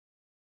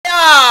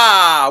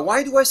Jaya!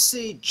 Why do I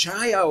say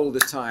Jaya all the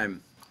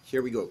time?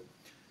 Here we go.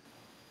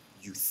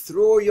 You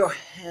throw your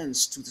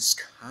hands to the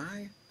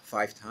sky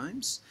 5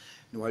 times.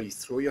 And while you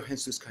throw your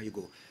hands to the sky, you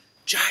go,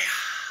 Jaya!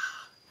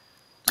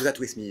 Do that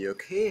with me,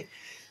 okay?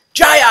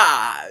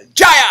 Jaya!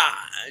 Jaya!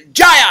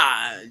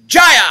 Jaya!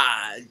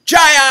 Jaya!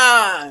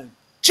 Jaya!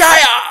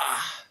 Jaya!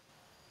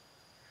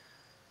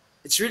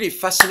 It's really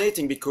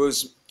fascinating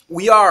because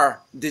we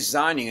are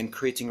designing and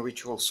creating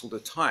rituals all the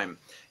time.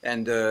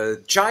 And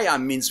Jaya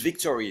means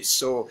victory.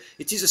 So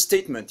it is a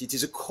statement. It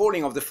is a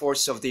calling of the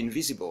force of the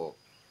invisible.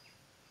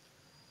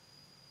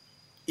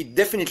 It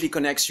definitely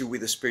connects you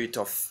with the spirit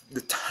of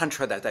the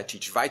Tantra that I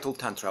teach, Vital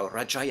Tantra or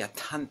Rajaya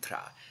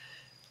Tantra.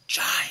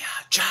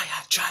 Jaya,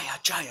 Jaya, Jaya,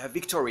 Jaya,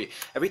 victory.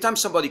 Every time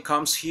somebody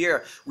comes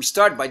here, we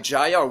start by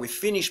Jaya or we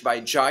finish by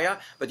Jaya,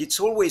 but it's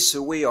always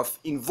a way of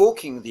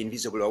invoking the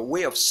invisible, a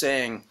way of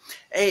saying,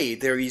 hey,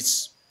 there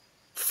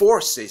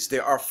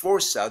are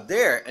forces out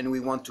there and we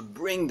want to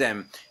bring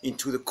them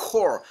into the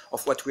core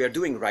of what we are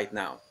doing right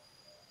now.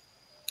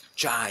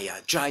 Jaya,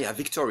 Jaya,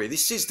 victory.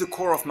 This is the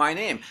core of my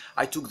name.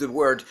 I took the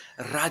word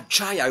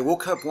Rajaya. I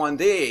woke up one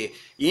day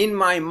in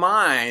my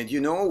mind,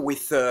 you know,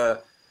 with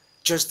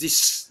just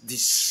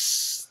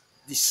this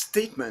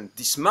statement,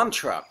 this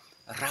mantra,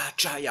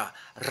 Rajaya,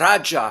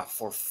 Raja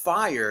for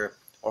fire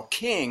or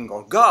king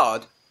or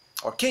God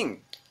or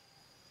king.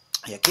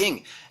 Yeah,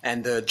 king,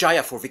 and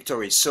Jaya for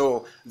victory.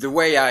 So the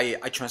way I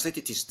translate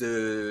it is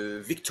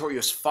the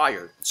victorious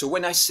fire. So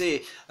when I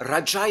say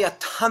Rajaya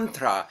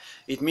Tantra,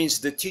 it means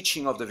the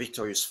teaching of the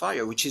victorious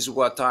fire, which is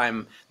what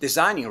I'm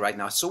designing right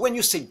now. So when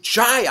you say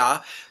Jaya,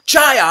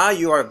 Jaya,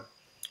 you are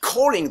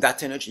calling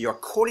that energy, you're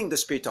calling the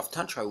spirit of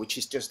Tantra, which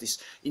is just this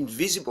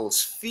invisible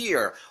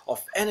sphere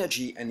of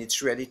energy, and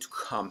it's ready to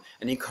come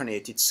and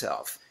incarnate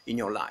itself in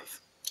your life.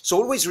 So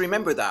always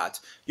remember that,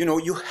 you know,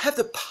 you have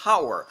the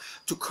power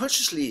to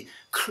consciously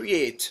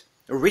create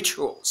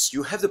rituals.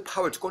 You have the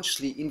power to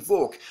consciously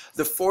invoke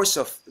the force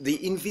of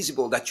the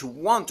invisible that you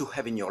want to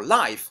have in your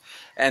life.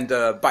 And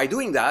by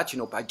doing that, you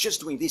know, by just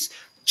doing this,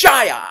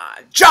 Jaya,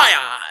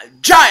 Jaya,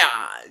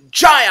 Jaya,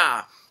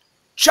 Jaya,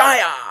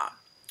 Jaya,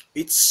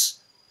 it's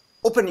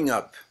opening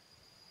up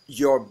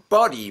your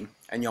body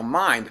and your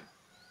mind,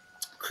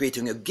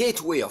 creating a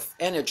gateway of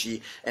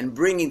energy and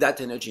bringing that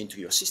energy into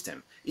your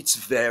system. It's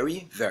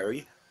very,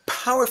 very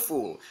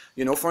powerful.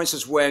 You know, for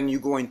instance, when you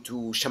go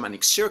into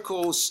shamanic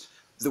circles,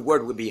 the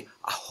word would be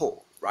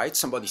aho, right?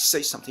 Somebody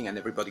says something and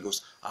everybody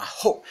goes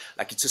aho,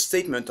 like it's a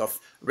statement of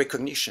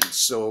recognition.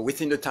 So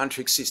within the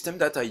tantric system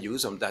that I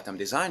use, that I'm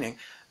designing,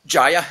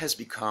 Jaya has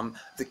become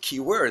the key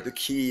word, the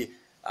key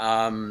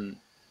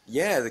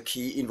the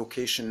key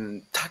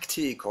invocation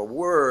tactic or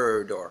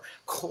word or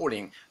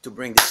calling to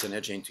bring this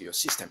energy into your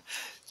system.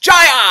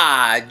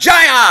 Jaya!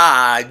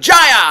 Jaya!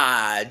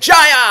 Jaya!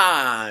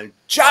 Jaya!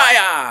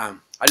 Jaya!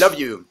 I love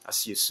you. I'll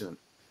see you soon.